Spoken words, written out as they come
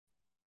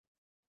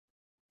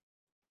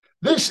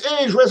This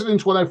is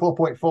Resonance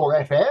 104.4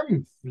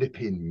 FM,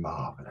 flipping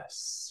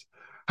marvellous.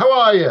 How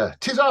are you?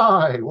 Tis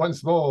I,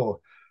 once more,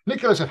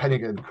 Nicholas of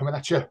Hennigan, coming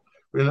at you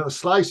with another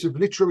slice of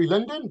literary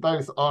London,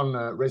 both on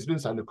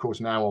Resonance and, of course,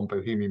 now on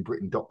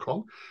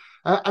bohemianbritain.com,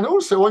 and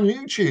also on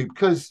YouTube,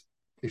 because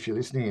if you're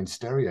listening in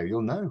stereo,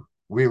 you'll know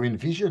we're in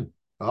vision.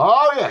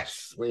 Oh,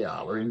 yes, we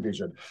are. We're in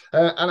vision.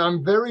 And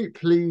I'm very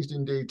pleased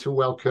indeed to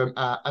welcome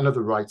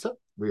another writer.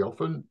 We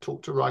often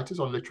talk to writers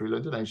on Literary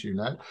London, as you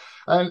know.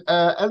 And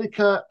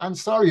Elika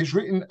Ansari has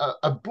written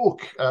a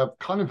book, a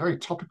kind of very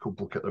topical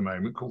book at the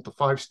moment called The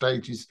Five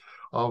Stages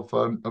of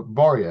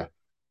Moria.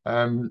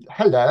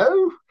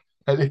 Hello,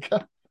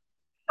 Elika.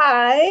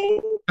 Hi,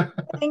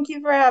 thank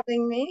you for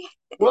having me.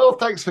 Well,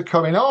 thanks for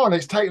coming on.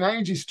 It's taken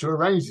ages to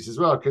arrange this as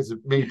well because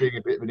of me being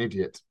a bit of an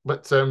idiot.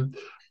 But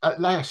at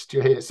last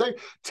you're here. So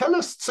tell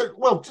us,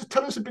 just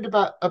tell us a bit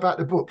about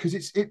the book because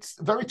it's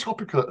very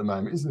topical at the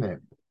moment, isn't it?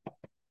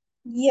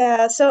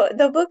 Yeah, so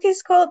the book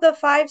is called The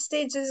Five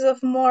Stages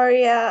of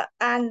Moria,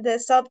 and the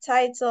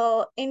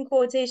subtitle, in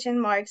quotation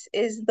marks,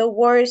 is The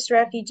Worst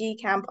Refugee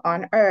Camp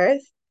on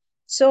Earth.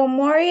 So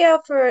Moria,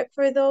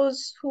 for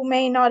those who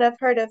may not have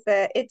heard of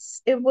it,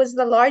 it was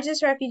the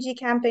largest refugee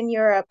camp in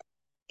Europe,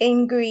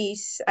 in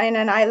Greece, in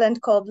an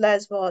island called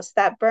Lesbos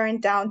that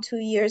burned down 2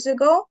 years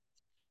ago.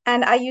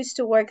 And I used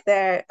to work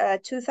there,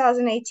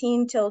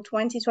 2018 till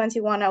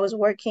 2021. I was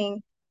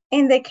working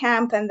in the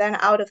camp and then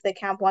out of the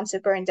camp once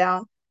it burned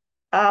down.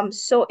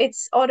 So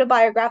it's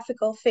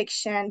autobiographical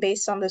fiction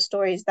based on the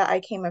stories that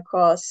I came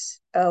across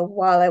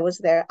while I was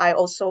there. I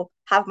also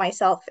have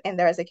myself in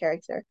there as a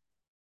character.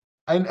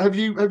 And have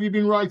you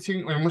been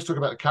writing? We must talk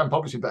about the camp,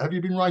 obviously, but have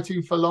you been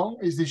writing for long?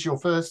 Is this your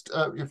first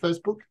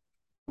book?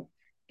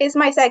 It's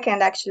my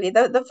second, actually.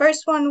 The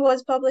first one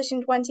was published in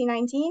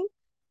 2019.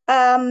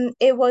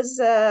 It was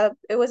a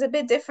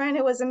bit different.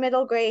 It was a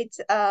middle grade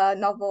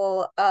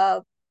novel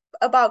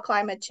about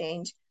climate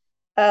change.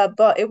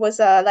 But it was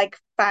like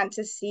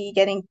fantasy,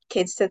 getting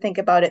kids to think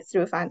about it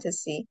through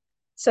fantasy.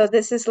 So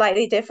this is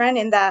slightly different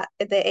in that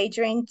the age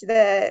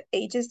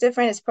is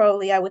different. It's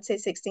probably, I would say,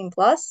 16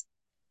 plus.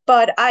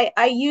 But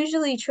I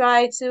usually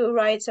try to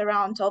write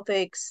around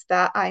topics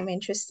that I'm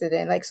interested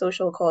in, like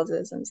social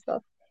causes and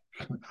stuff.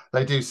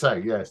 They do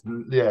say yes,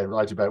 yeah,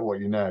 right about what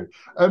you know.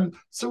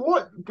 So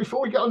what?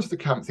 Before we get onto the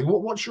camp thing,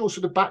 what's your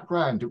sort of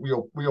background?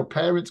 Were your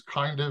parents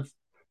kind of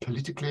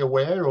politically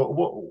aware, or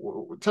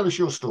what? Tell us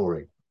your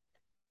story.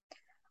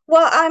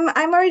 Well,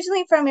 I'm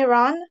originally from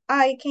Iran.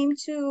 I came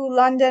to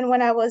London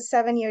when I was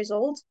 7 years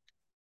old.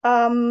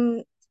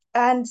 Um,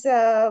 and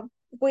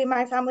we,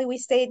 my family, we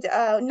stayed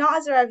not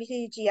as a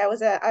refugee. I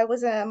was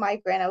a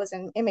migrant. I was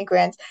an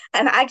immigrant.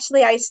 And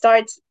actually, I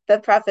start the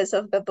preface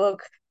of the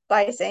book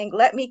by saying,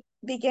 "Let me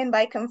begin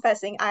by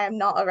confessing I am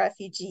not a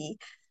refugee."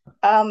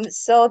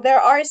 So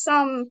there are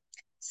some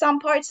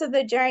parts of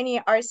the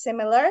journey are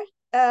similar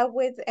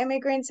with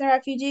immigrants and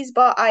refugees,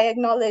 but I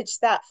acknowledge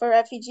that for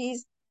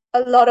refugees, a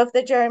lot of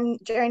the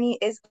journey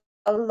is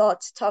a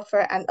lot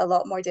tougher and a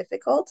lot more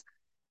difficult.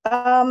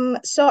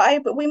 So I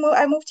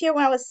moved here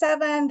when I was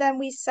 7. Then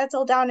we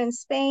settled down in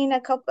Spain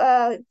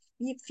a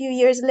few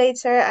years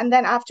later, and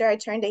then after I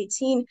turned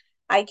 18,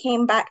 I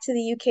came back to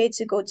the UK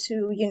to go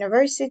to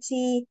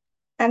university,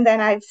 and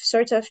then I've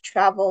sort of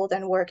traveled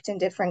and worked in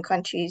different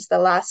countries. The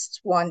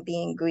last one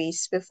being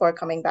Greece before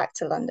coming back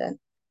to London.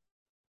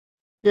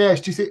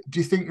 Yes. Do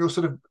you think your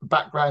sort of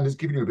background has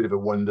given you a bit of a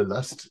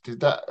wanderlust? Is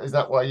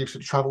that why you've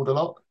sort of travelled a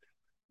lot?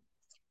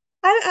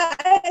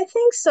 I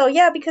think so,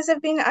 yeah, because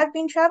I've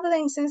been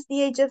traveling since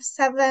the age of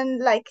 7,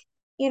 like,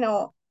 you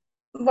know,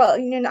 well,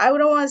 I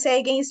wouldn't want to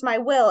say against my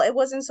will. It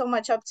wasn't so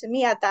much up to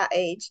me at that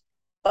age.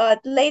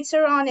 But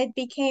later on, it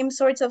became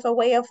sort of a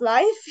way of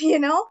life, you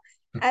know?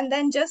 And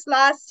then just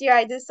last year,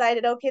 I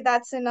decided, okay,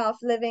 that's enough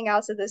living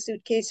out of the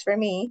suitcase for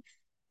me,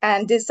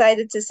 and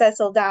decided to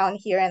settle down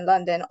here in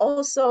London.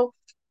 Also,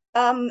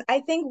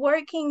 I think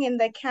working in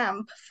the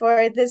camp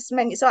for this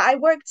many, so I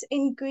worked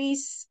in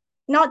Greece,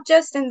 not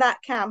just in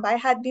that camp. I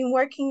had been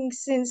working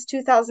since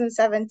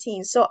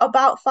 2017, so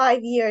about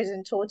 5 years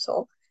in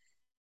total.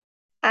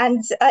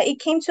 And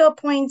it came to a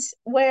point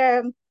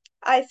where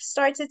I've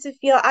started to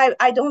feel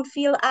I don't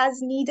feel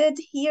as needed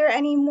here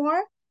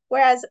anymore.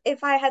 Whereas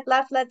if I had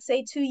left, let's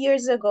say 2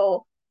 years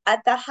ago,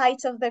 at the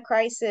height of the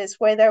crisis,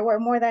 where there were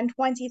more than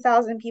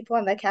 20,000 people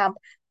in the camp,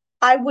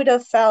 I would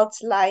have felt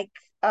like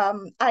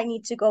I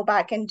need to go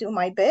back and do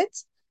my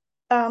bit.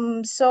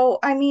 So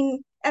I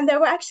mean, and there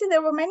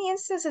were many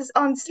instances,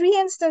 on 3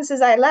 instances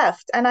I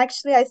left, and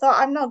actually I thought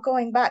I'm not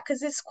going back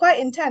because it's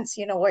quite intense,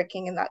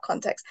 working in that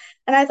context.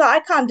 And I thought I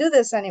can't do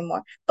this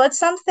anymore. But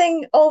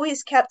something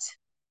always kept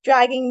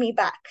dragging me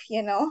back,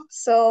 you know.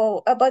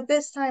 So, but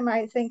this time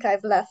I think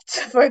I've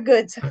left for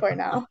good for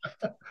now.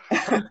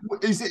 And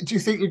is it? Do you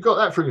think you got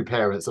that from your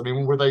parents? I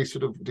mean, were they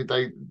sort of? Did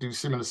they do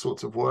similar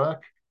sorts of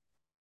work?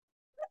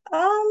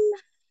 Um,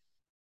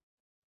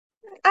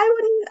 I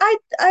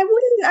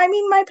wouldn't. I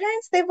mean, my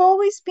parents, they've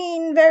always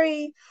been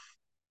very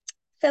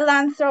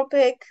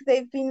philanthropic.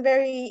 They've been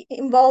very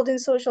involved in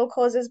social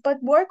causes,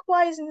 but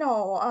work-wise,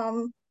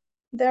 no.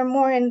 They're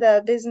more in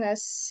the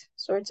business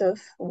sort of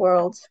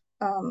world.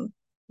 Um,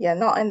 yeah,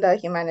 not in the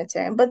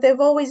humanitarian, but they've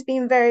always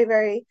been very,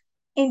 very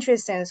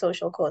interested in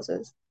social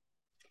causes.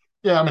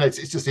 Yeah, I mean, it's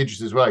just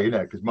interesting as well,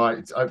 because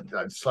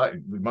I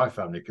slightly with my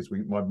family because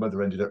my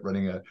mother ended up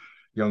running a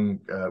young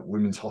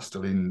women's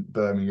hostel in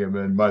Birmingham,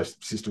 and my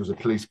sister was a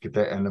police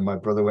cadet, and then my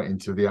brother went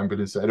into the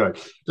ambulance. Anyway,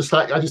 just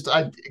like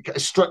it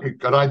struck me,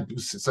 and I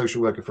was a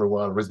social worker for a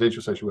while, a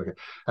residential social worker,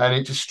 and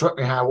it just struck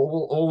me how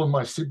all of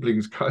my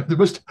siblings there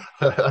must.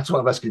 That's why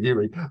I'm asking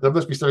you. There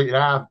must be something in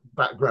our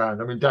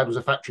background. I mean, Dad was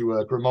a factory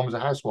worker, and Mom was a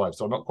housewife,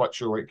 so I'm not quite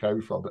sure where it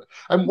came from. But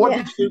and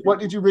Yeah. what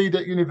did you read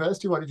at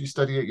university? What did you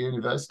study at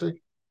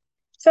university?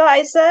 So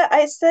I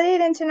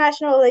studied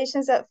international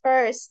relations at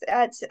first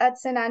at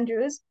St.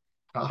 Andrews.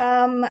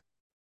 Ah, Um,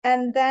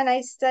 and then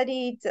I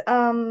studied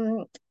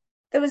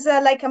there was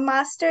a like a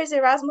master's,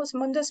 Erasmus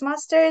Mundus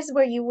master's,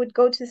 where you would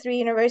go to three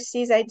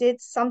universities. I did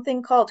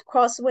something called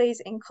Crossways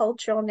in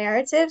Cultural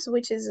Narratives,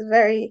 which is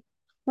very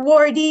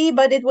wordy,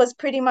 but it was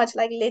pretty much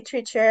like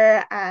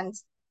literature and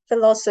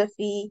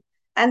philosophy.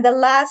 And the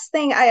last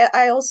thing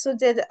I also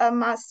did a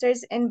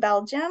master's in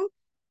Belgium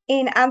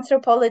in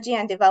anthropology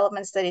and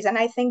development studies. And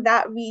I think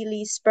that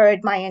really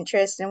spurred my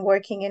interest in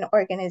working in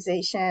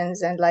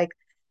organizations and like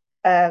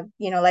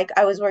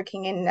I was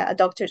working in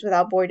Doctors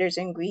Without Borders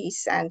in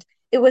Greece, and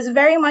it was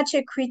very much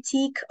a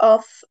critique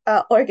of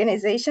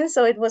organizations.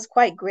 So it was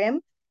quite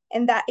grim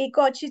in that it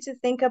got you to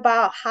think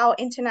about how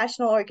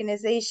international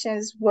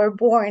organizations were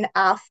born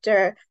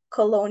after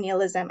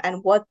colonialism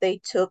and what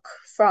they took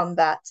from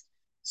that.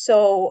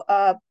 So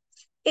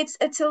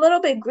it's a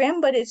little bit grim,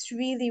 but it's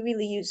really,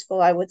 really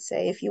useful, I would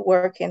say, if you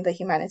work in the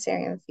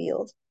humanitarian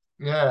field.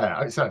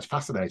 yeah, it sounds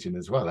fascinating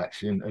as well,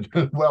 actually,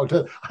 and well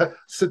done.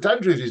 St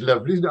Andrews is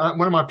lovely, isn't it?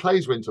 One of my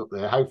plays went up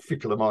there. How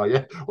fickle am I?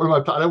 Yeah,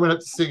 I went up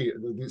to see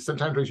it.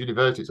 St Andrews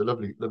University. It's a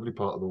lovely, lovely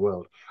part of the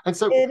world. And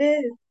so, It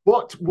is.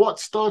 what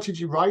started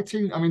you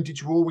writing? I mean, did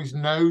you always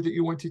know that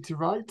you wanted to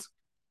write?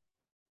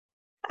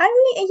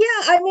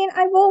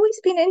 I've always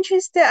been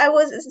interested.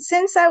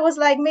 Since I was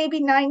like maybe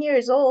 9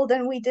 years old,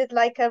 and we did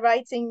like a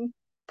writing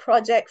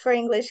project for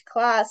English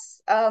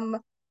class.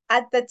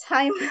 At the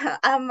time,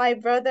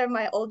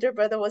 my older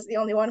brother, was the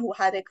only one who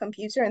had a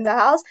computer in the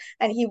house,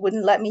 and he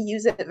wouldn't let me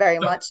use it very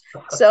much.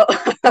 So,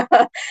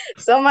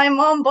 so my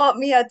mom bought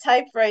me a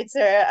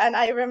typewriter, and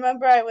I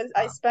remember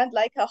I spent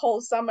like a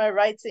whole summer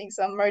writing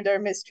some murder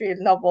mystery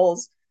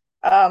novels.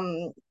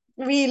 Um,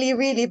 really,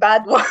 really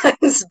bad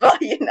ones, but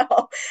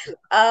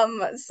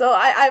so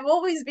I've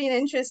always been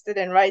interested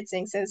in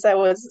writing since I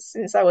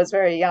was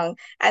very young.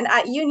 And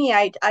at uni,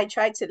 I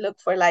tried to look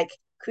for like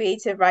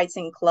creative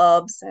writing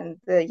clubs, and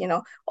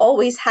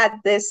always had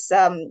this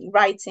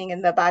writing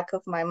in the back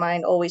of my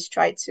mind. Always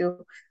tried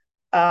to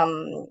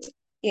um,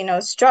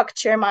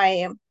 structure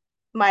my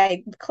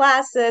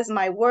classes,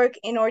 my work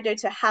in order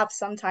to have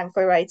some time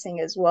for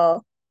writing as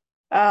well.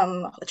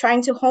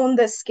 Trying to hone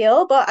the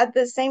skill, but at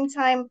the same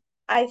time,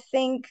 I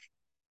think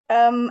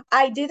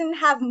I didn't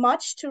have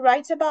much to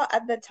write about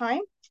at the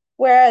time,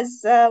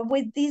 whereas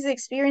with these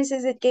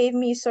experiences, it gave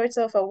me sort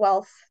of a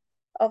wealth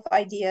of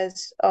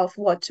ideas of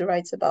what to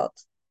write about.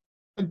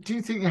 And do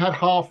you think you had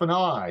half an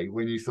eye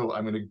when you thought,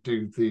 I'm going to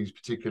do these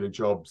particular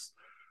jobs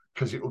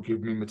because it will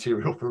give me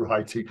material for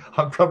writing?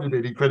 I'm probably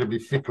being incredibly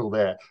fickle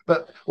there.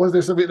 But was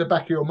there something in the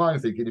back of your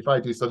mind thinking, if I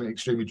do something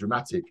extremely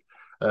dramatic,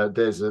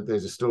 there's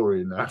a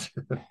story in that?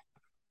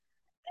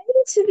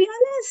 To be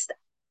honest,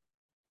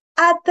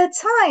 at the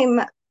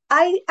time,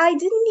 I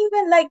didn't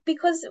even like,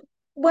 because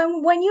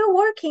when you're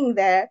working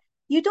there,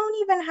 you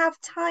don't even have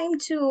time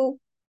to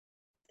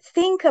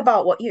think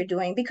about what you're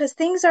doing because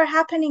things are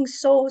happening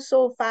so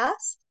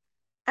fast,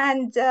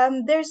 and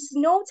there's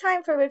no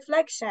time for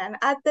reflection.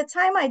 At the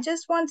time, I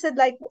just wanted,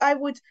 like, I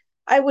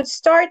would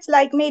start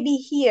like maybe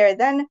here,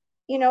 then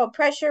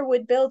pressure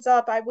would build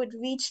up. I would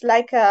reach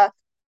like a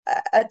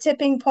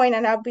tipping point,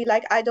 and I'd be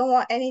like, I don't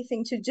want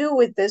anything to do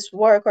with this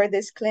work or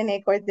this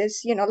clinic or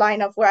this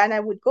line of work, and I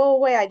would go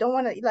away. I don't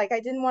want to, like, I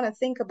didn't want to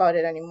think about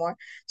it anymore.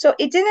 So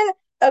it didn't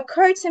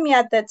occur to me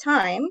at the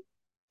time,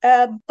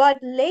 but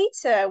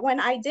later, when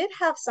I did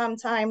have some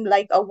time,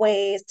 like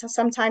away,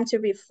 some time to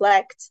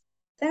reflect,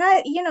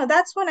 then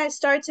that's when I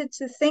started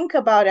to think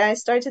about it. I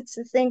started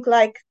to think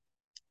like,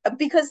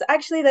 because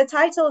actually the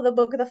title of the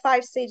book, The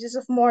Five Stages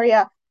of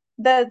Moria,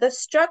 the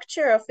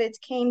structure of it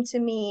came to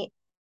me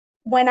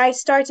when I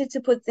started to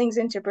put things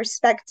into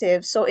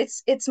perspective. So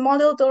it's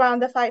modeled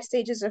around the five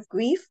stages of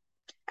grief.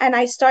 And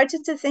I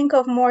started to think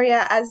of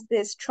Moria as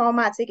this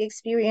traumatic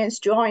experience,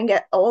 drawing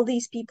at all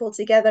these people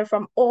together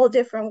from all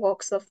different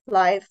walks of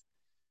life.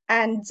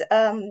 And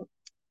I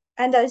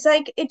was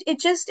like, it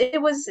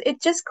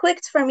just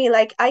clicked for me.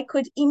 Like, I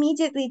could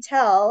immediately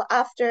tell,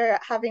 after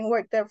having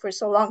worked there for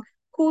so long,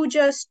 who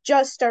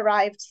just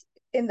arrived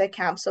in the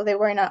camp. So they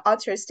were in an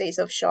utter state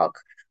of shock.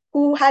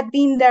 Who had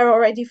been there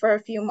already for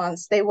a few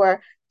months. They were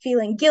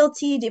feeling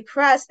guilty,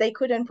 depressed. They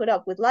couldn't put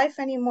up with life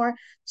anymore.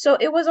 So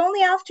it was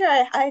only after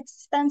I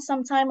spent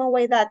some time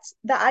away that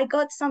I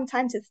got some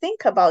time to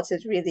think about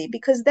it really,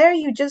 because there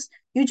you just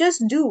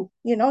do,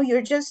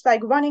 you're just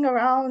like running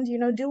around,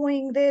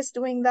 doing this,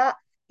 doing that.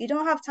 You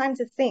don't have time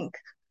to think.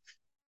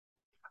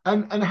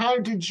 And how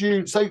did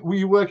you say, were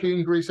you working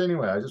in Greece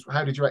anyway? Just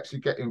how did you actually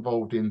get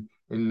involved in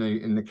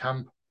the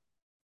camp?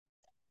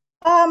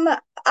 Um,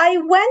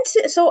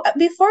 so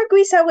before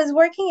Greece, I was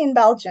working in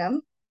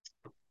Belgium,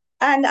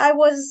 and I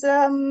was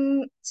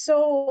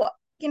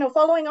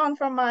following on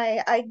from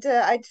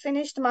I'd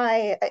finished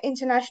my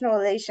international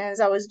relations.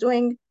 I was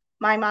doing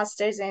my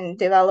master's in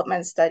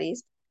development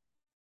studies.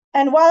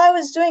 And while I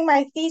was doing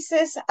my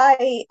thesis,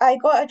 I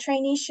got a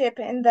traineeship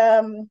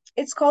in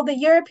it's called the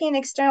European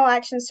External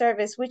Action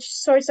Service, which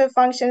sort of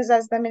functions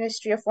as the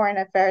Ministry of Foreign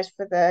Affairs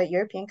for the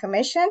European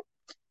Commission.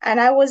 And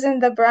I was in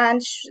the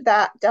branch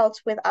that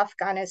dealt with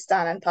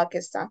Afghanistan and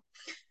Pakistan.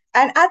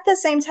 And at the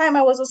same time,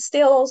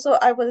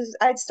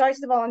 I'd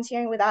started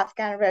volunteering with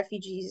Afghan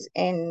refugees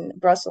in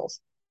Brussels.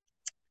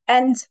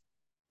 And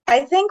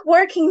I think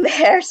working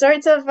there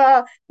sort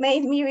of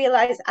made me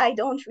realize I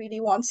don't really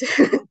want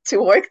to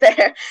work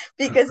there,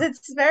 because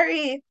it's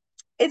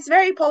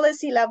very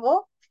policy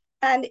level,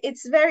 and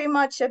it's very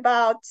much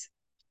about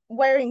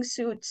wearing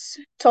suits,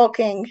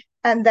 talking,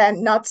 and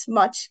then not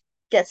much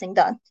getting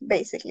done,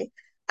 basically,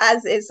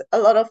 as is a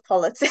lot of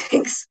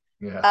politics.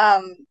 Yeah.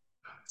 Um,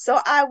 so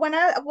while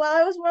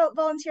I was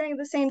volunteering at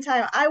the same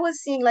time, I was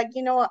seeing, like,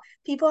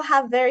 people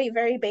have very,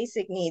 very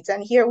basic needs.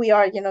 And here we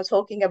are,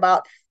 talking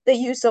about the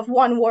use of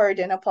one word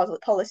in a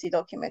policy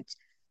document.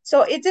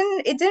 So it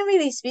didn't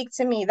really speak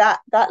to me, that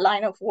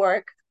line of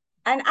work.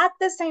 And at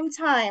the same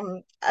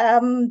time,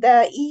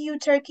 the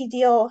EU-Turkey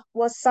deal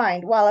was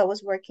signed while I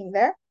was working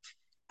there.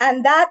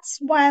 And that's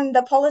when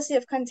the policy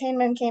of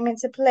containment came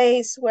into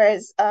place,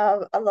 whereas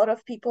a lot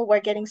of people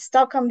were getting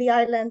stuck on the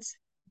island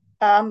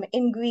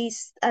in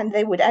Greece, and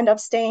they would end up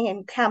staying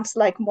in camps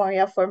like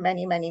Moria for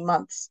many, many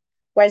months,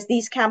 whereas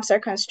these camps are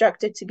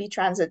constructed to be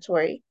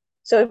transitory.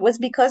 So it was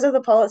because of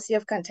the policy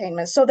of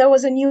containment. So there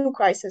was a new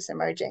crisis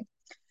emerging.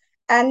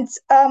 And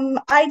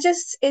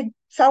it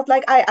felt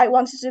like I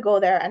wanted to go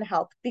there and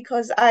help,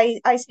 because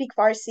I speak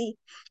Farsi.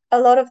 A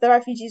lot of the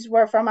refugees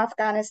were from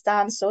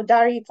Afghanistan, so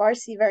Dari,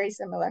 Farsi, very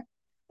similar.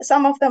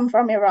 Some of them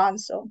from Iran,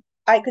 so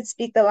I could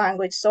speak the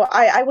language. So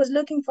I was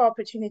looking for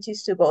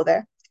opportunities to go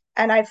there.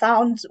 And I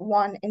found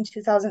one in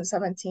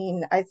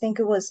 2017. I think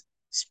it was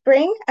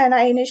spring, and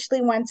I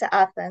initially went to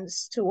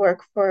Athens to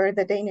work for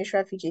the Danish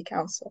Refugee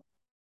Council.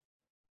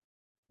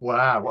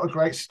 Wow, what a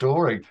great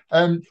story.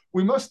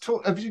 We must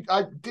talk. Have you?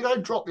 Did I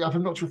drop the?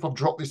 I'm not sure if I've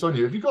dropped this on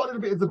you. Have you got a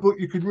little bit of the book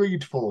you could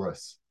read for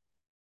us?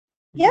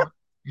 Yep.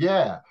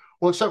 Yeah.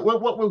 Well, so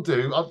what we'll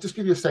do, I'll just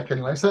give you a sec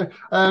anyway. So,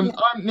 Yeah.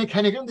 I'm Nick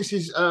Hennigan. This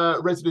is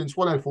Residence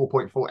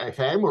 104.4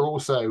 FM. We're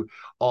also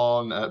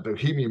on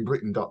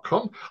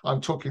bohemianbritain.com.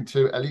 I'm talking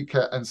to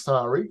Alika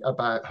Ansari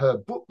about her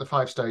book, The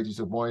Five Stages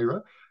of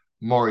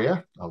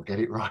Moria. I'll get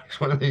it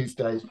right one of these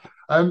days.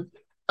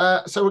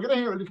 So we're going to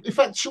hear. In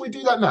fact, shall we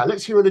do that now?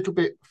 Let's hear a little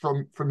bit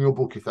from your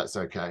book, if that's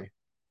okay.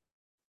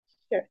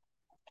 Sure.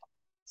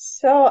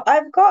 So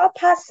I've got a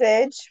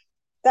passage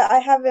that I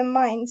have in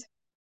mind.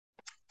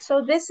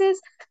 So this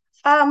is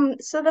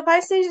so the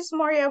Five Stages of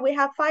Moria, we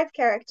have five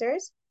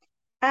characters,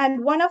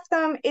 and one of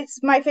them,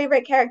 it's my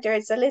favorite character.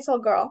 It's a little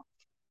girl.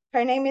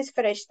 Her name is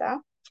Ferishta,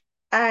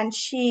 and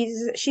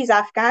she's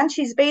Afghan.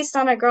 She's based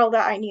on a girl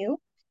that I knew,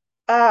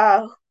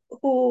 uh,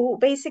 who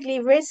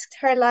basically risked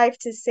her life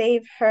to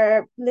save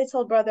her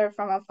little brother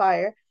from a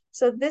fire.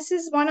 So this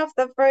is one of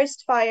the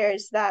first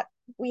fires that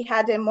we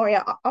had in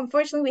Moria.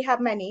 Unfortunately, we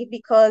have many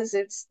because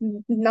it was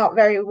not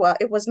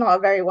a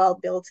very well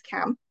built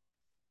camp.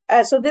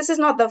 So this is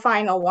not the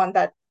final one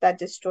that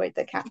destroyed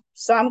the camp.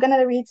 So I'm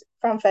gonna read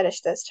from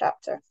Ferishta's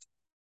chapter.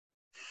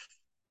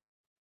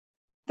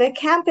 The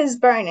camp is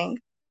burning.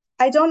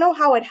 I don't know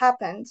how it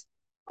happened.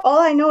 All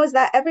I know is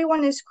that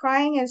everyone is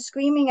crying and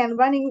screaming and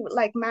running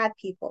like mad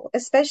people,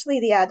 especially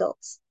the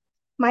adults.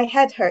 My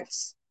head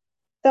hurts.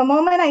 The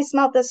moment I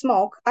smelled the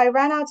smoke, I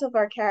ran out of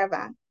our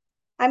caravan.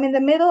 I'm in the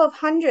middle of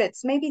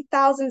hundreds, maybe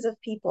thousands of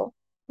people.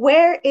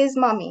 Where is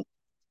Mommy?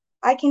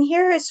 I can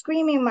hear her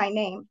screaming my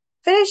name.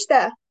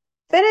 Ferishta!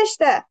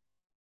 Ferishta!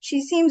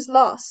 She seems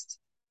lost.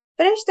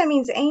 Ferishta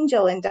means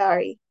angel in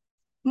Dari.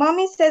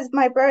 Mommy says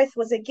my birth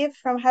was a gift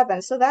from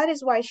heaven, so that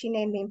is why she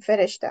named me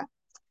Ferishta.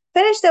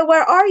 Ferishta,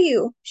 where are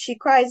you? She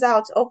cries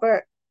out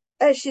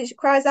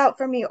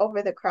for me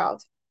over the crowd.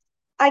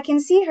 I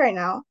can see her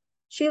now.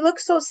 She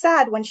looks so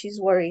sad when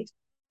she's worried.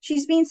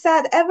 She's been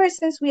sad ever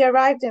since we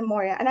arrived in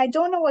Moria, and I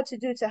don't know what to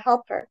do to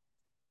help her.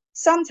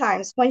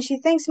 Sometimes, when she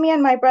thinks me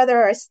and my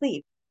brother are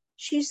asleep,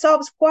 she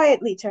sobs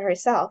quietly to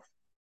herself.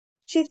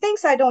 She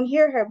thinks I don't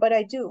hear her, but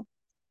I do.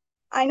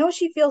 I know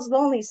she feels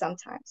lonely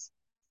sometimes.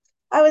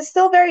 I was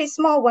still very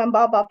small when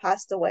Baba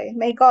passed away.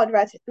 May God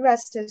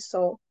rest his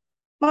soul.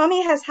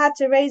 Mommy has had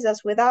to raise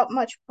us without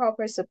much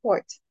proper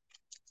support.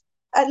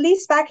 At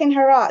least back in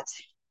Herat,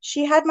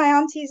 she had my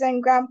aunties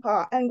and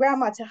grandpa and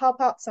grandma to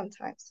help out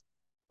sometimes.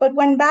 But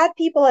when bad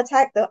people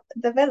attacked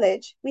the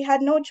village, we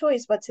had no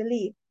choice but to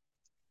leave.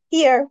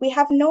 Here, we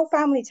have no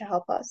family to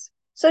help us.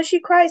 So she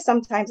cries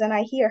sometimes and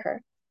I hear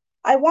her.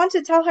 I want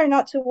to tell her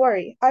not to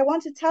worry. I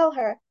want to tell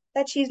her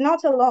that she's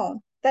not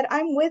alone, that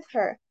I'm with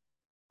her.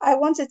 I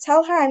want to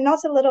tell her I'm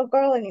not a little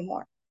girl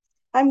anymore.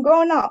 I'm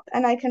grown up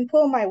and I can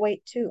pull my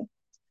weight too.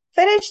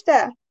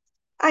 Ferishta,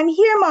 I'm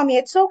here, mommy.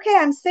 It's okay.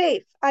 I'm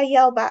safe. I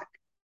yell back,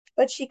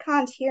 but she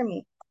can't hear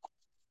me.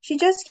 She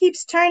just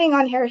keeps turning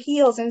on her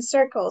heels in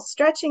circles,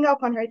 stretching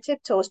up on her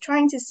tiptoes,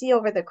 trying to see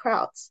over the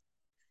crowds.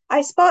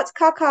 I spot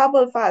Kaka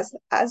Abulfaz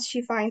as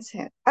he finds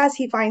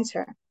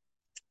her.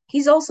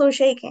 He's also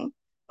shaking,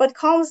 but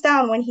calms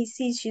down when he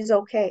sees she's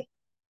okay.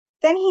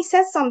 Then he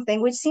says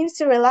something which seems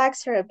to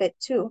relax her a bit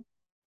too.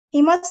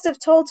 He must have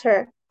told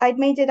her I'd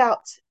made it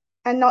out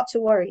and not to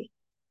worry.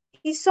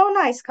 He's so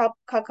nice, Kaka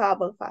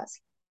Abulfaz.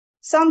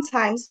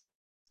 Sometimes,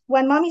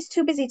 when mommy's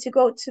too busy to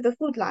go to the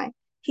food line,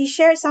 he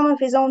shares some of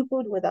his own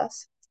food with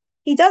us.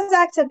 He does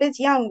act a bit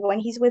young when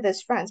he's with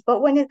his friends,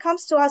 but when it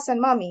comes to us and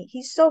mommy,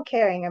 he's so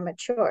caring and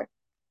mature.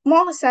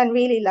 Mohsen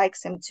really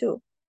likes him too,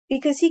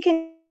 because he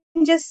can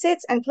just sit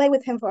and play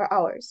with him for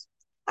hours.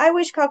 I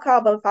wish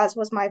Kaka Abulfaz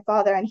was my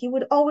father and he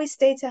would always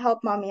stay to help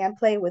mommy and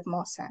play with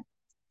Mohsen.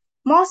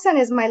 Mohsen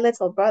is my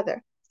little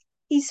brother.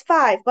 He's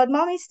 5, but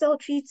mommy still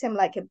treats him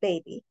like a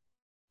baby.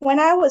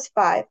 When I was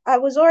 5, I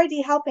was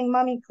already helping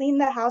mommy clean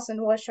the house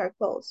and wash our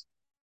clothes.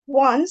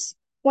 Once,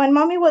 when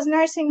mommy was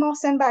nursing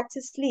Mohsen back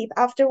to sleep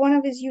after one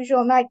of his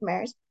usual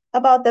nightmares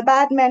about the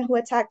bad men who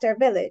attacked our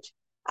village,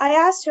 I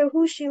asked her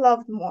who she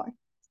loved more,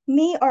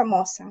 me or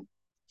Mohsen.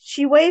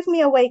 She waved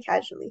me away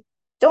casually.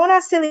 Don't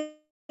ask silly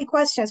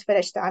questions,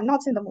 Ferishta. I'm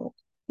not in the mood.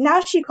 Now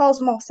she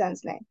calls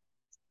Mohsen's name.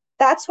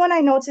 That's when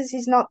I notice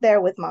he's not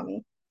there with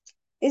mommy.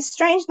 It's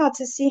strange not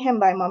to see him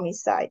by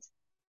mommy's side.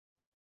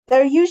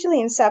 They're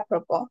usually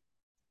inseparable.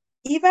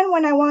 Even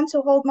when I want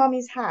to hold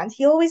mommy's hand,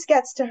 he always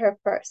gets to her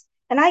first,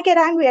 and I get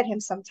angry at him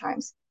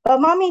sometimes.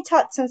 But mommy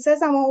tuts and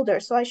says I'm older,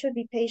 so I should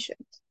be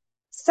patient.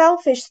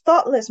 Selfish,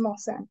 thoughtless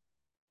Mohsen.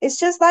 It's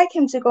just like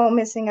him to go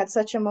missing at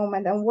such a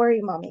moment and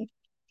worry mommy.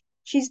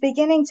 She's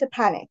beginning to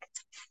panic.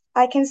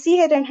 I can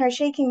see it in her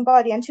shaking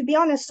body, and to be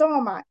honest, so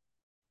am I.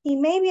 He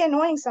may be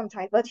annoying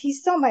sometimes, but he's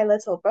still my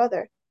little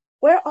brother.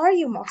 Where are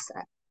you,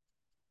 Mohsen?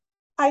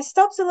 I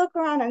stop to look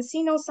around and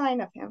see no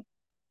sign of him.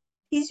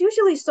 He's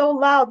usually so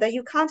loud that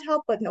you can't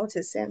help but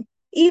notice him,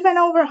 even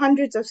over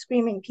hundreds of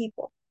screaming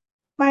people.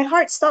 My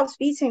heart stops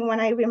beating when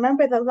I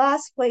remember the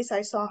last place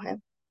I saw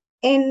him,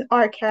 in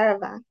our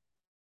caravan.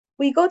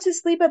 We go to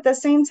sleep at the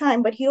same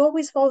time, but he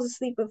always falls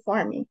asleep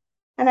before me,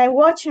 and I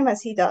watch him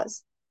as he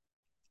does,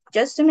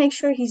 just to make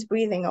sure he's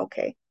breathing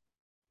okay.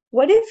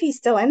 What if he's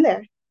still in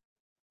there?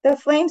 The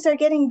flames are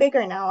getting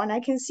bigger now, and I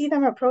can see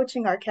them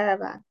approaching our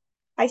caravan.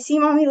 I see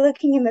mommy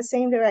looking in the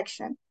same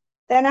direction.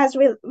 Then, as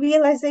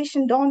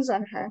realization dawns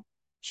on her,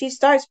 she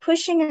starts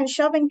pushing and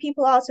shoving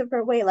people out of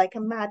her way like a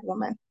mad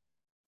woman.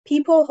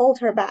 People hold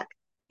her back.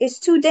 It's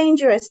too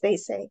dangerous, they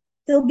say.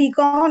 He'll be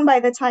gone by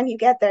the time you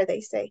get there,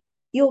 they say.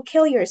 You'll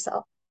kill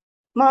yourself.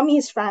 Mommy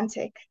is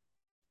frantic.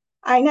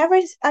 I've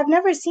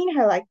never seen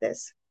her like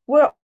this.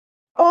 We're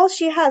all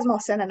she has,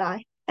 Mohsen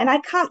and I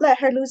can't let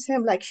her lose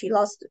him like she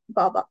lost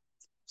Baba.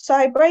 So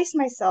I brace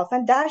myself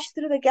and dash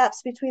through the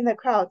gaps between the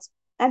crowds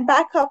and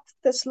back up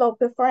the slope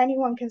before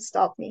anyone can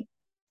stop me.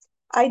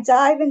 I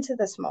dive into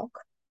the smoke.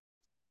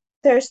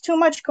 There's too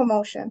much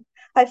commotion.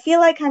 I feel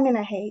like I'm in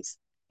a haze.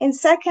 In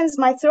seconds,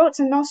 my throat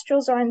and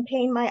nostrils are in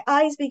pain, my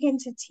eyes begin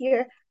to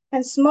tear,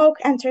 and smoke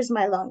enters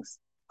my lungs.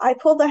 I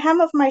pull the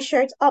hem of my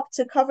shirt up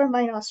to cover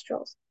my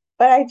nostrils,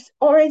 but I've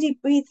already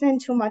breathed in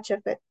too much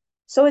of it,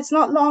 so it's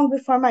not long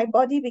before my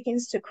body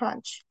begins to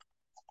crunch.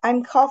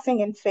 I'm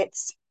coughing in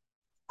fits.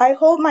 I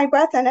hold my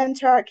breath and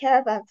enter our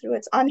caravan through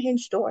its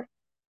unhinged door.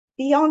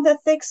 Beyond the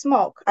thick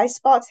smoke, I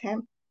spot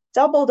him,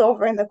 doubled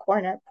over in the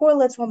corner, poor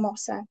little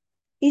Mohsen.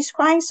 He's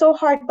crying so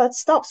hard but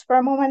stops for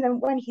a moment and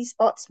when he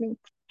spots me.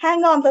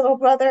 Hang on, little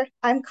brother,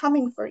 I'm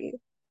coming for you.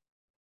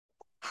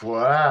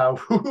 Wow.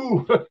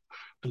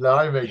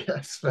 Blimey,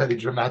 that's fairly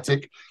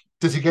dramatic.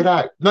 Does he get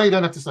out? No, you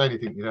don't have to say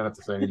anything. You don't have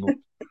to say anymore.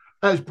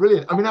 That's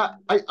brilliant. I mean,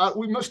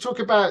 we must talk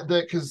about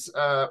the because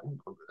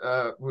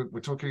we're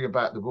talking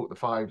about the book, The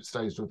Five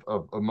Stages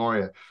of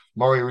Moria.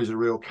 Moria is a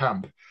real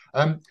camp.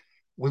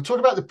 We'll talk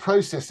about the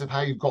process of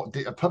how you've got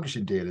a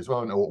publishing deal as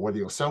well, or whether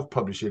you're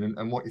self-publishing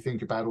and what you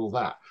think about all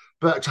that.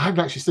 But I haven't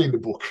actually seen the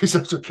book. It's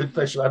such a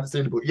confession. I haven't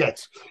seen the book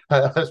yet.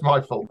 That's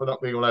my fault for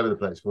not being all over the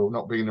place, for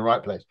not being in the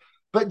right place.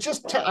 But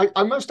just,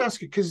 I must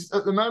ask you, because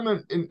at the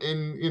moment,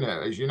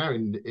 as you know,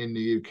 in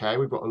the UK,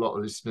 we've got a lot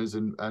of listeners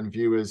and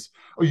viewers.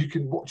 Oh, you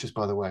can watch us,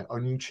 by the way,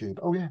 on YouTube.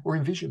 Oh, yeah, we're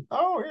in Vision.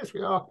 Oh, yes,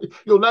 we are.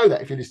 You'll know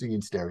that if you're listening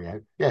in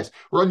stereo. Yes,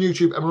 we're on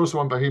YouTube, and we're also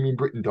on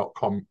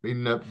bohemianbritain.com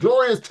in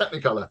glorious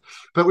Technicolor.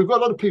 But we've got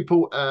a lot of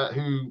people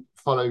who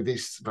follow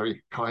this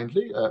very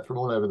kindly from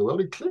all over the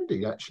world,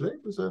 including, actually,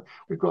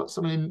 we've got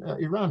someone in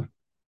Iran.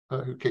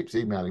 who keeps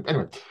emailing.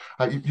 Anyway,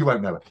 you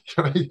won't know it.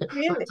 Really?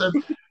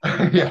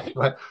 but, yeah,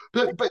 right.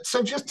 But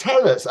so just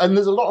tell us. And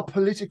there's a lot of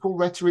political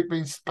rhetoric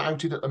being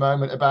spouted at the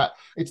moment about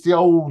it's the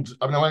old.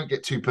 I mean, I won't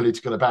get too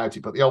political about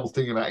it, but the old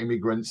thing about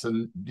immigrants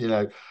and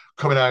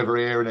coming over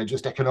here and they're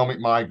just economic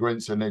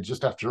migrants and they're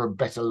just after a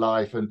better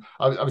life. And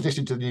I was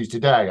listening to the news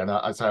today, and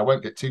I say I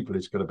won't get too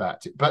political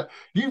about it. But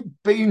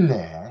you've been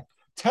there.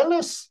 Tell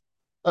us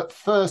at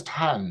first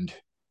hand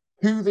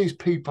who these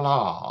people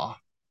are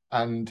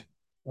and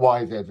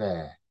why they're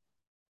there.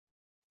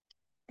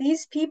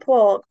 These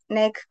people,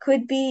 Nick,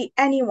 could be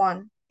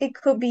anyone. It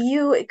could be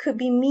you, it could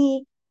be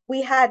me.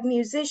 We had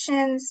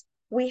musicians,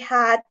 we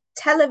had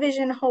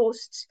television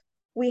hosts,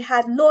 we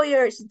had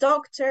lawyers,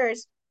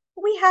 doctors,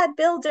 we had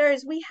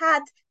builders, we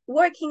had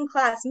working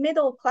class,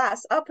 middle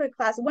class, upper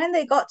class. When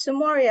they got to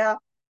Moria,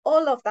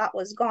 all of that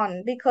was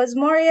gone because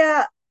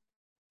Moria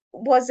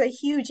was a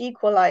huge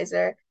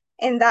equalizer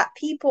in that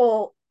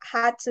people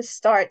had to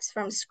start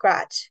from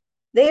scratch.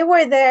 They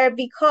were there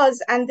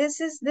because, and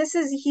this is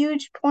a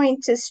huge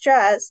point to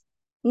stress,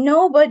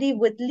 nobody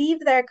would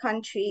leave their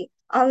country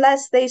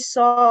unless they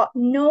saw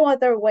no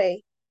other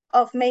way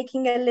of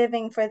making a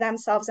living for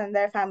themselves and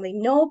their family.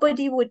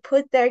 Nobody would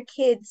put their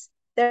kids,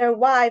 their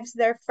wives,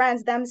 their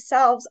friends,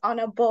 themselves on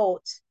a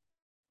boat,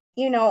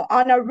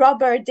 on a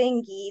rubber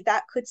dinghy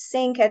that could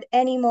sink at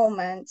any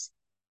moment.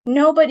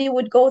 Nobody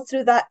would go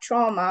through that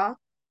trauma.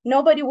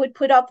 Nobody would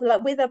put up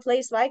with a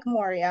place like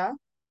Moria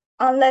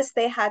unless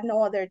they had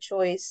no other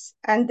choice.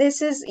 And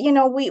this is,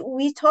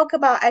 we talk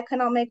about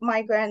economic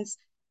migrants.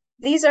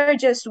 These are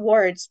just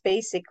words,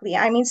 basically.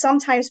 I mean,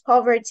 sometimes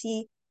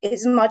poverty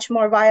is much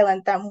more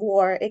violent than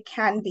war. It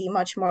can be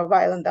much more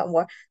violent than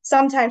war.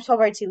 Sometimes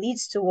poverty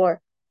leads to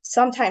war.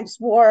 Sometimes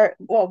war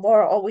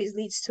always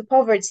leads to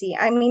poverty.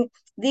 I mean,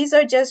 these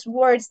are just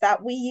words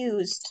that we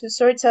use to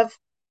sort of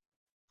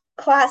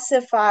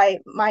classify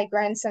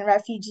migrants and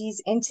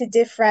refugees into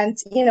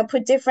different,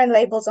 put different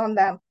labels on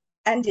them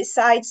and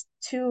decide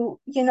to,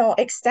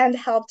 extend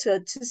help to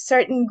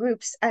certain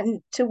groups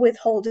and to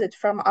withhold it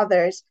from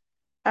others.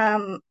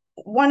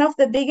 One of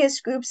the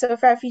biggest groups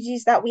of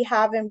refugees that we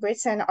have in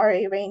Britain are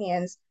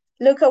Iranians.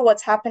 Look at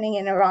what's happening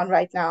in Iran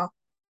right now.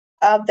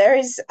 There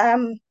is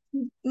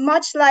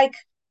much like,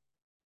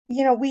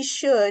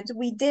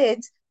 we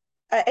did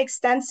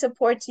extend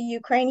support to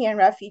Ukrainian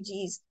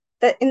refugees.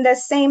 That in the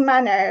same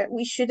manner,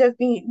 we should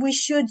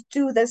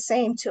do the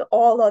same to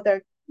all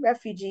other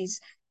refugees.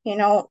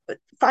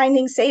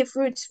 Finding safe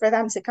routes for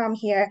them to come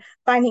here,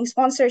 finding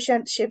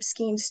sponsorship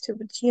schemes to,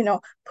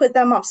 put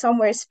them up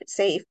somewhere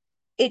safe.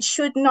 It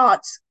should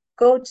not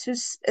go to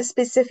a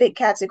specific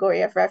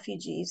category of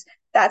refugees.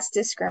 That's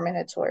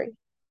discriminatory.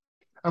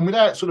 And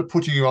without sort of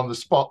putting you on the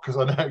spot, because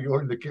I know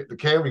you're in the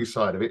caring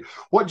side of it,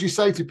 what do you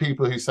say to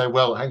people who say,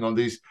 well, hang on,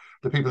 the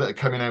people that are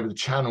coming over the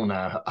channel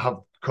now have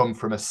come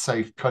from a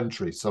safe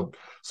country, so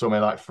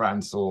somewhere like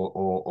France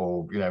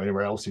or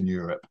anywhere else in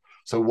Europe.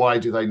 So why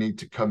do they need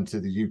to come to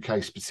the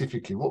UK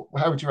specifically?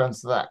 How would you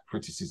answer that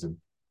criticism,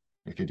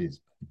 if it is?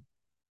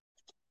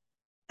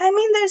 I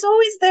mean,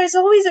 there's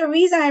always a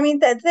reason. I mean,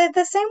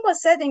 the same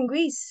was said in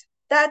Greece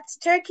that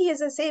Turkey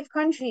is a safe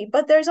country,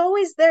 but there's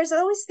always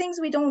things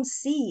we don't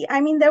see.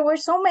 I mean, there were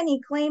so many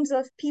claims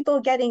of people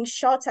getting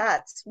shot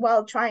at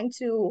while trying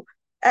to,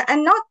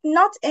 and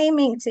not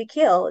aiming to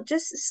kill,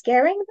 just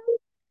scaring them.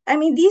 I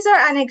mean, these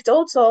are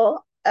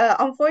anecdotal.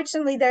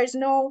 Unfortunately, there's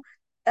no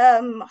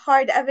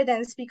hard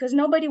evidence because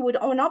nobody would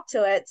own up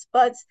to it.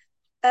 But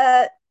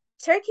uh,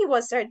 Turkey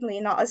was certainly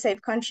not a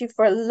safe country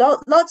for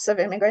lots of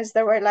immigrants.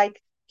 There were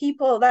like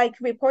people, like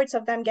reports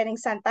of them getting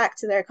sent back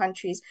to their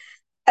countries.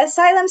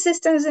 Asylum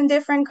systems in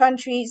different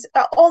countries,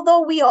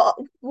 although we all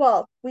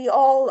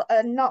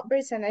not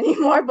Britain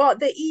anymore, but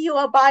the EU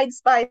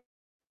abides by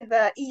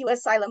the EU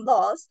asylum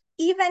laws.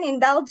 Even in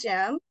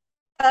Belgium,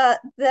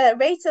 the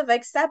rate of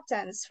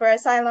acceptance for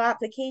asylum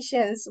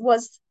applications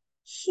was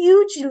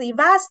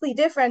vastly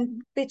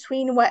different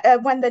between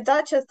when the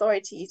Dutch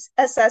authorities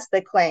assessed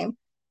the claim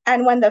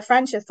and when the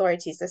French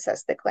authorities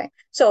assessed the claim.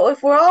 So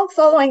if we're all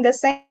following the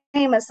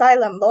same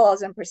asylum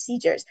laws and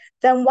procedures,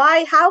 then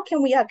how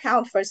can we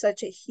account for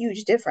such a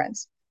huge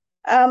difference?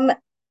 Um,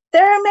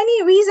 there are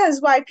many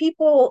reasons why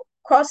people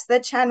cross the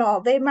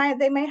channel. They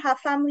may have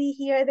family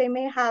here, they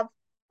may have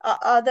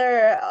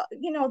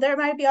there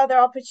might be other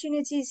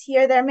opportunities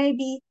here. There may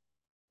be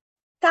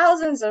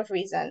thousands of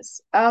reasons.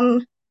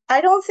 I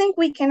don't think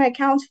we can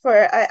account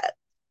for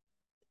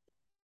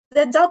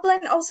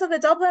the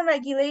Dublin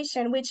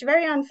regulation, which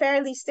very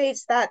unfairly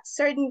states that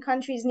certain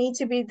countries need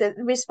to be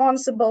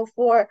responsible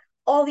for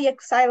all the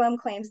asylum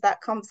claims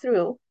that come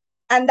through.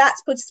 And that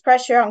puts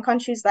pressure on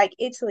countries like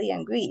Italy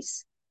and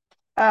Greece,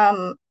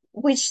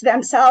 which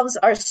themselves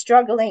are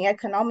struggling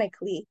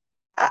economically.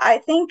 I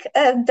think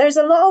there's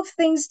a lot of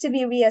things to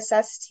be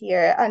reassessed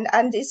here,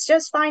 and it's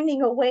just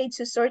finding a way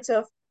to sort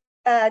of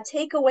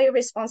take away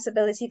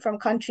responsibility from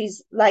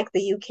countries like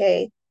the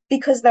UK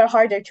because they're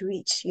harder to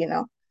reach.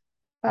 Yeah.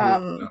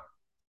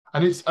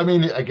 And it's, I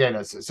mean, again,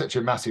 it's such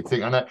a massive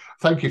thing. And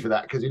thank you for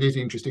that because it is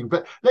interesting.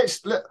 But let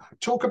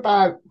talk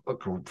about, oh,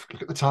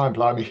 look at the time,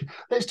 blimey.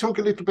 Let's talk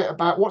a little bit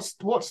about what's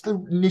the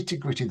nitty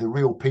gritty, the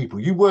real people.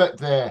 You work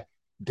there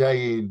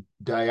day in,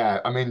 day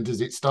out. I mean, does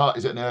it start?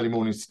 Is it an early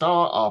morning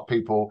start? Are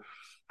people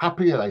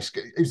happy? Are they?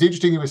 It was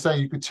interesting you were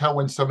saying you could tell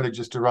when someone had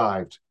just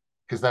arrived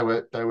because they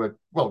were.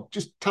 Well,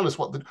 just tell us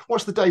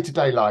what's the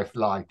day-to-day life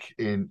like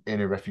in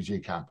a refugee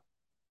camp.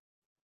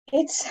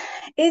 It's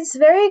it's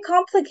very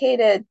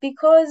complicated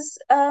because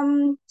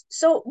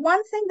so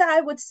one thing that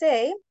I would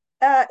say,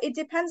 it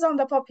depends on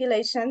the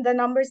population, the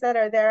numbers that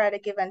are there at a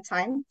given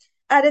time.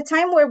 At a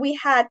time where we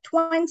had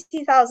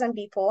 20,000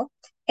 people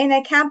in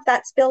a camp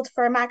that's built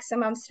for a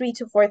maximum 3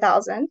 to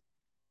 4,000,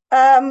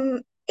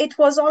 it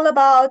was all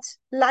about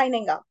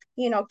lining up,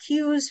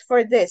 queues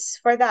for this,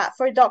 for that,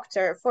 for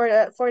doctor,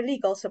 for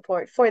legal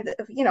support, for the,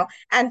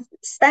 and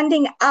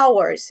spending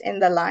hours in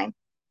the line.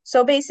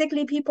 So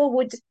basically, people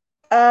would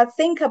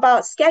think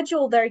about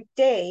schedule their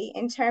day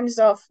in terms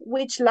of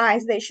which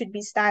lines they should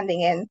be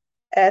standing in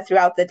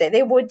throughout the day.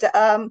 They would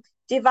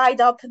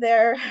divide up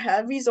their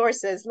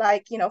resources,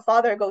 like,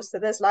 father goes to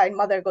this line,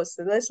 mother goes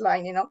to this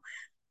line.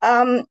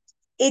 Um,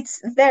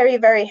 it's very,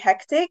 very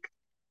hectic.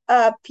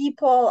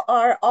 People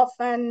are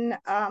often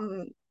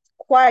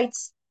quite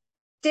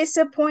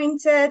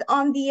disappointed,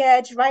 on the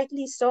edge,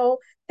 rightly so.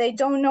 They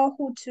don't know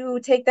who to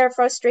take their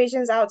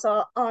frustrations out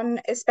on,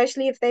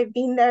 especially if they've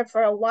been there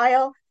for a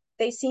while.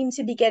 They seem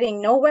to be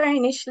getting nowhere.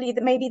 Initially,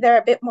 maybe they're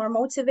a bit more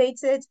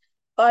motivated,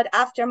 but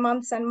after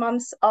months and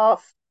months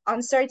of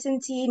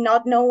uncertainty,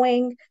 not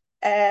knowing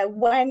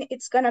when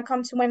it's going to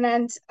come to an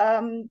end,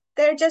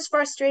 they're just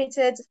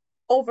frustrated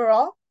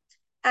overall.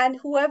 And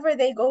whoever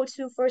they go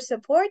to for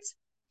support,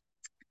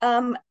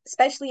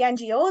 especially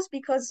NGOs,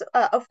 because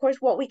of course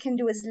what we can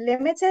do is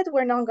limited.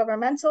 We're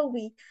non-governmental.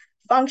 We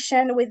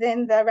function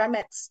within the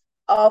remits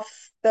of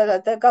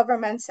the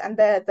government and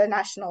the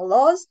national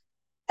laws.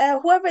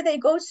 Whoever they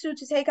go to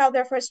take out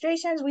their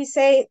frustrations, we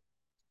say,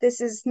 this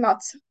is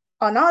not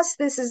on us.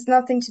 This is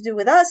nothing to do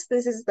with us.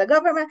 This is the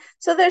government.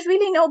 So there's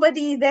really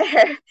nobody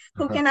there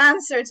who can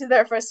answer to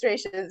their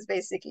frustrations,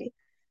 basically.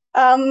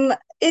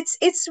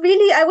 It's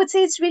really, I would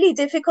say it's really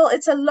difficult.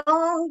 It's a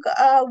long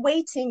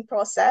waiting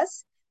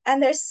process.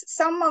 And there's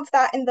some of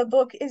that in the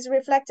book, is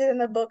reflected in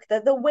the book,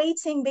 that the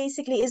waiting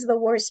basically is the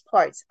worst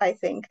part, I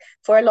think,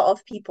 for a lot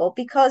of people.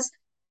 Because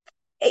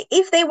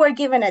if they were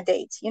given a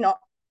date,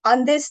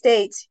 on this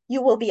date,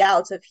 you will be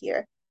out of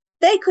here,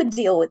 they could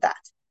deal with that.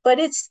 But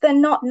it's the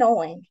not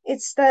knowing.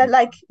 It's the,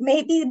 like,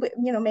 maybe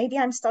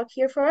I'm stuck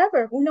here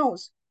forever. Who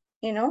knows?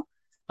 I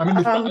mean,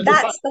 the fact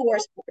That's the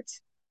worst part.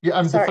 Yeah,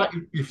 I mean, the Sorry. fact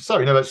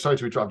sorry, no, sorry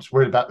to interrupt. I'm just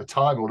worried about the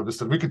time all of a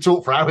sudden. We could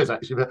talk for hours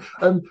actually, but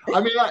I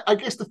mean, I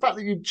guess the fact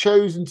that you've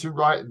chosen to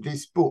write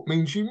this book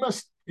means you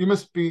must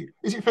be.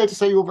 Is it fair to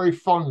say you're very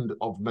fond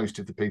of most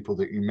of the people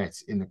that you met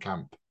in the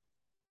camp?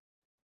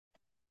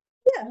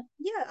 Yeah,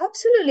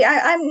 absolutely.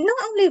 I'm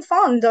not only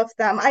fond of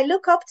them, I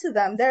look up to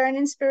them. They're an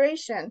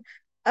inspiration.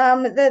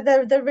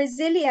 The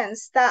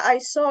resilience that I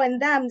saw in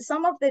them,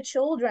 some of the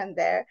children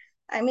there,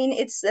 I mean,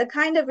 it's a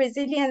kind of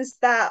resilience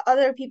that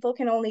other people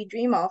can only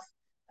dream of.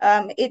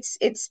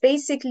 It's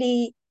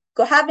basically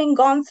having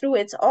gone through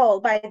it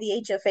all by the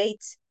age of 8.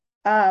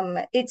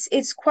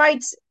 It's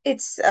quite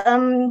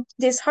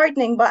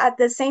disheartening, but at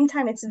the same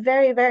time, it's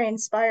very, very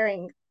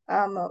inspiring.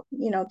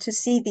 To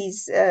see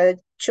these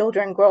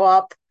children grow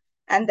up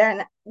and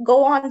then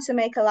go on to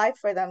make a life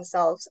for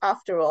themselves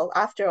after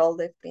all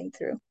they've been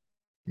through.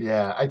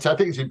 Yeah, I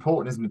think it's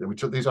important, isn't it, that we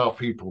took these are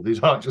people,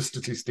 these aren't just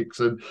statistics.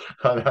 And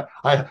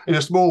in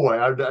a small way,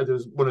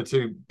 there's one or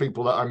two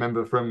people that I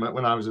remember from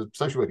when I was a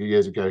social worker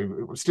years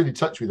ago. We're still in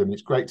touch with them.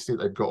 It's great to see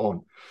that they've got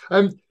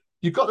on.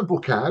 You've got the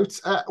book out.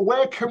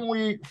 Where can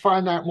we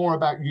find out more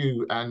about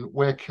you, and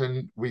where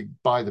can we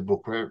buy the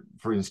book? Where,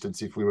 for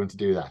instance, if we want to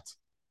do that?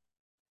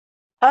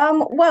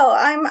 Well,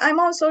 I'm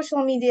on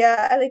social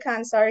media, Elika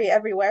Ansari,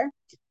 everywhere.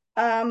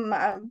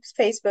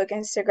 Facebook,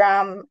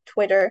 Instagram,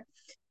 Twitter.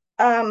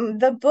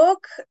 The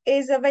book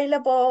is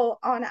available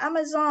on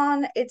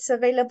Amazon. It's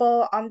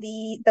available on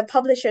the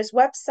publisher's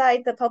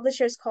website. The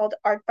publisher's called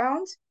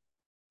Artbound.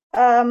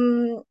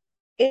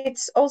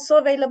 It's also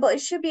available.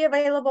 It should be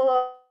available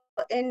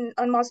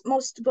on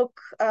most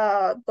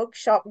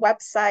bookshop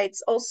websites.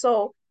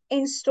 Also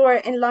in store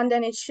in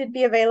London. It should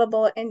be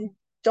available in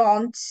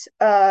Daunt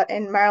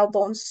in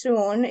Marylebone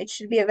soon. It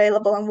should be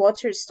available in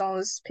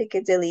Waterstones,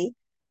 Piccadilly.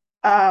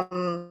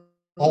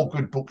 All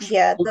good books,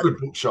 Yeah, all good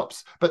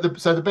bookshops. But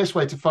the best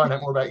way to find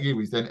out more about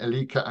you is then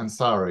Elika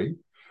Ansari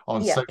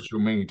on yeah. social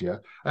media.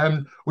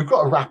 We've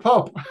got to wrap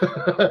up.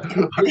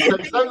 It's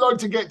taken so long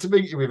to get to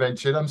meet you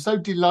eventually. I'm so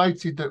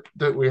delighted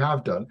that we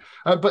have done.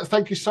 But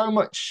thank you so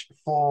much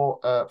for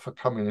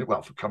coming in.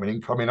 Well, for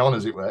coming on,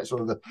 as it were. It's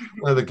sort of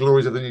one of the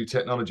glories of the new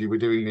technology. We're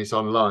doing this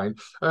online.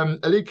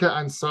 Elika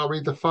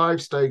Ansari, The 5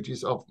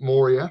 Stages of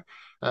Moria.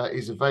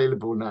 Is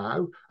available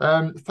now.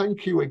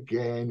 Thank you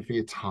again for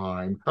your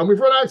time. And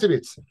we've run out of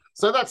it.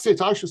 So that's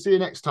it. I shall see you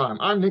next time.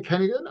 I'm Nick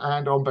Hennigan,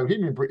 and on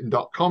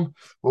bohemianbritain.com,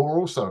 we're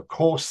also, of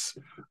course,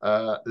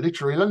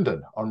 Literary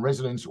London on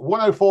Resonance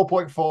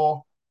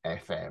 104.4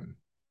 FM.